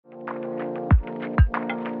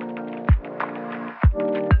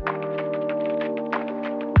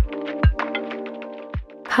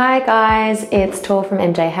Hi guys, it's Tor from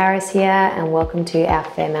MJ Harris here and welcome to our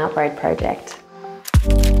Fairmount Road project.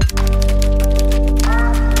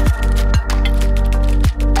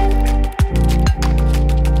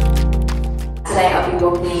 Today I'll be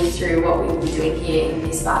walking you through what we will be doing here in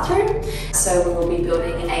this bathroom. So we will be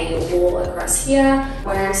building a wall across here.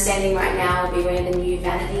 Where I'm standing right now will be where the new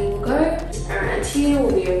vanity will go. Around here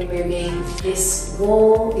we'll be removing this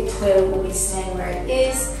wall, the toilet will be staying where it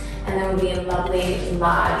is, and there will be a lovely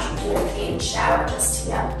large walk-in shower just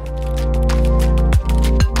here.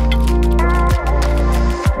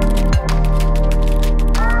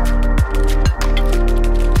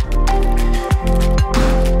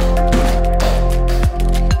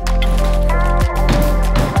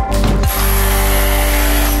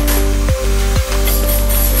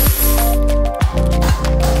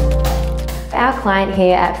 Our client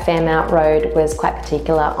here at Fairmount Road was quite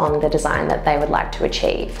particular on the design that they would like to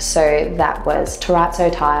achieve. So that was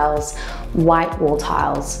terrazzo tiles, white wall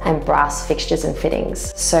tiles, and brass fixtures and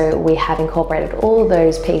fittings. So we have incorporated all of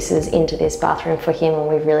those pieces into this bathroom for him, and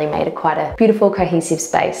we've really made it quite a beautiful, cohesive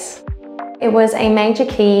space. It was a major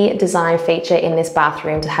key design feature in this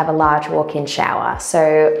bathroom to have a large walk-in shower. So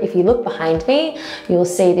if you look behind me, you'll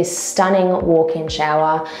see this stunning walk-in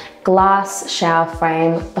shower, glass shower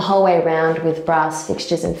frame the whole way around with brass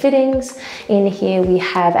fixtures and fittings. In here we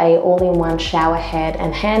have a all-in-one shower head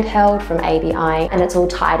and handheld from ABI, and it's all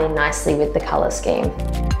tied in nicely with the color scheme.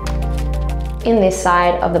 In this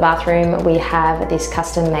side of the bathroom, we have this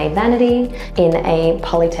custom-made vanity in a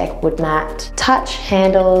Polytech wood mat. Touch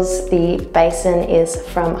handles, the basin is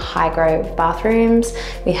from Hygro Bathrooms.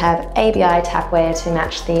 We have ABI tapware to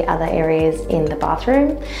match the other areas in the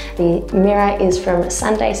bathroom. The mirror is from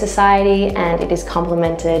Sunday Society, and it is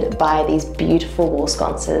complemented by these beautiful wall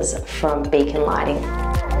sconces from Beacon Lighting.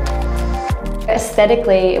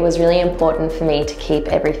 Aesthetically, it was really important for me to keep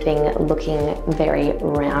everything looking very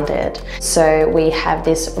rounded. So we have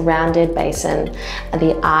this rounded basin.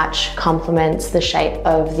 The arch complements the shape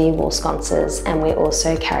of the wall sconces, and we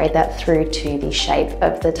also carried that through to the shape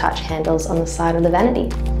of the touch handles on the side of the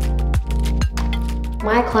vanity.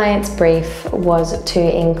 My client's brief was to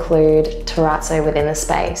include terrazzo within the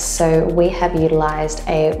space. So we have utilised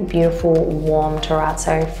a beautiful warm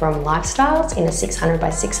terrazzo from Lifestyles in a 600 by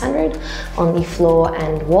 600 on the floor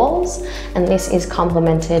and walls. And this is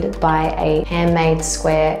complemented by a handmade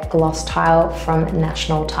square gloss tile from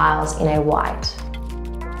National Tiles in a white.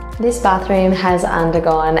 This bathroom has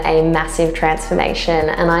undergone a massive transformation,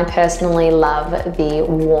 and I personally love the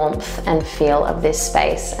warmth and feel of this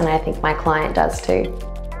space, and I think my client does too.